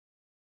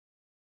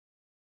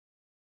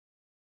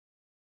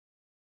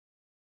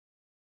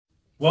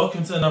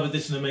Welcome to another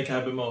edition of Make a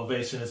Habit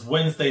Motivation. It's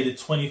Wednesday, the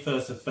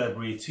 21st of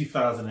February,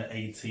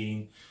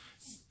 2018.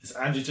 It's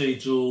Andrew J.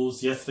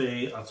 Jules.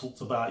 Yesterday, I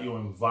talked about your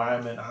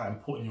environment, how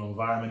important your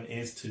environment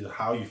is to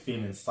how you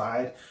feel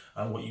inside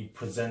and what you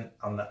present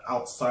on the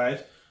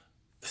outside.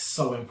 It's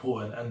so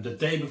important. And the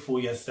day before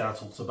yesterday, I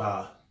talked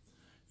about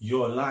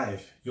you're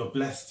alive. You're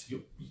blessed.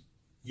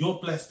 You're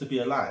blessed to be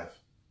alive.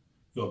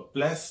 You're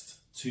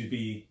blessed to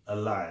be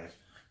alive.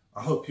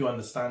 I hope you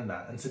understand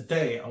that. And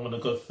today I'm going to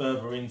go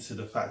further into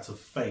the fact of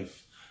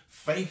faith.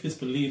 Faith is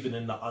believing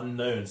in the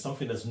unknown,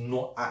 something that's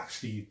not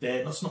actually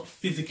there. That's not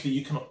physically,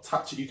 you cannot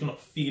touch it, you cannot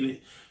feel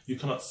it, you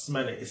cannot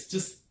smell it. It's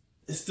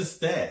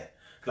just there.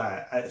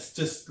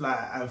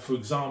 And for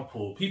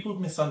example, people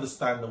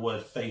misunderstand the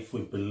word faith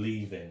with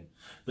believing.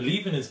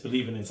 Believing is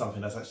believing in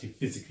something that's actually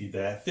physically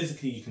there.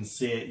 Physically, you can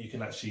see it, you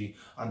can actually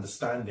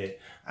understand it.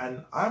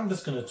 And I'm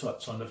just going to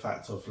touch on the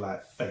fact of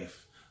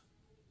faith.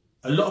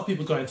 A lot of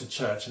people go into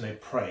church and they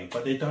pray,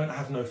 but they don't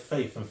have no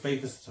faith. And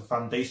faith is the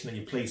foundation that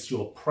you place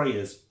your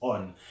prayers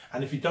on.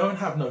 And if you don't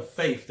have no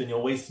faith, then you're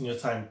wasting your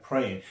time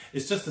praying.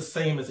 It's just the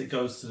same as it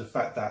goes to the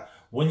fact that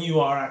when you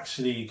are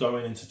actually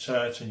going into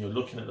church and you're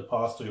looking at the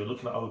pastor, you're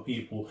looking at other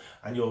people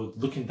and you're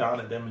looking down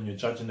at them and you're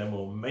judging them,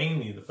 well,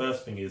 mainly the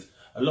first thing is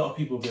a lot of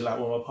people will be like,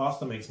 well, my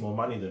pastor makes more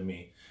money than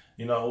me,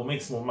 or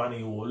makes more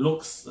money or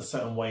looks a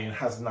certain way and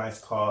has nice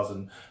cars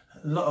and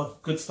a lot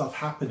of good stuff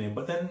happening.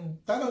 But then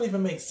that don't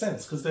even make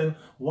sense, because then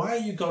why are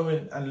you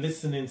going and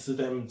listening to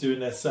them doing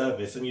their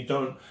service and you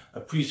don't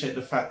appreciate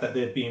the fact that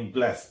they're being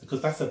blessed?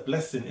 Because that's a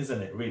blessing,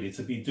 isn't it, really,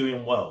 to be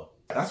doing well?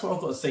 That's what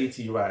I've got to say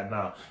to you right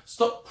now.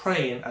 Stop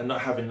praying and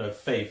not having no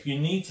faith. You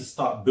need to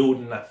start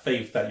building that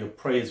faith that your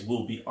prayers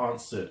will be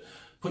answered.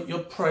 Put your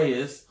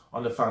prayers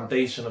on the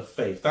foundation of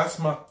faith. That's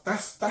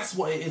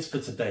what it is for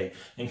today.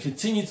 And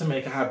continue to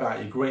make a habit out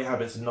of your great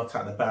habits and knock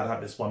out the bad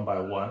habits one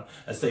by one.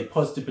 And stay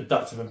positive,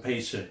 productive and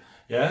patient.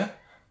 Yeah?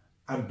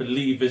 And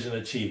believe, vision,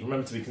 achieve.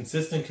 Remember to be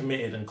consistent,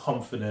 committed and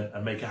confident,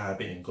 and make a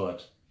habit in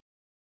God.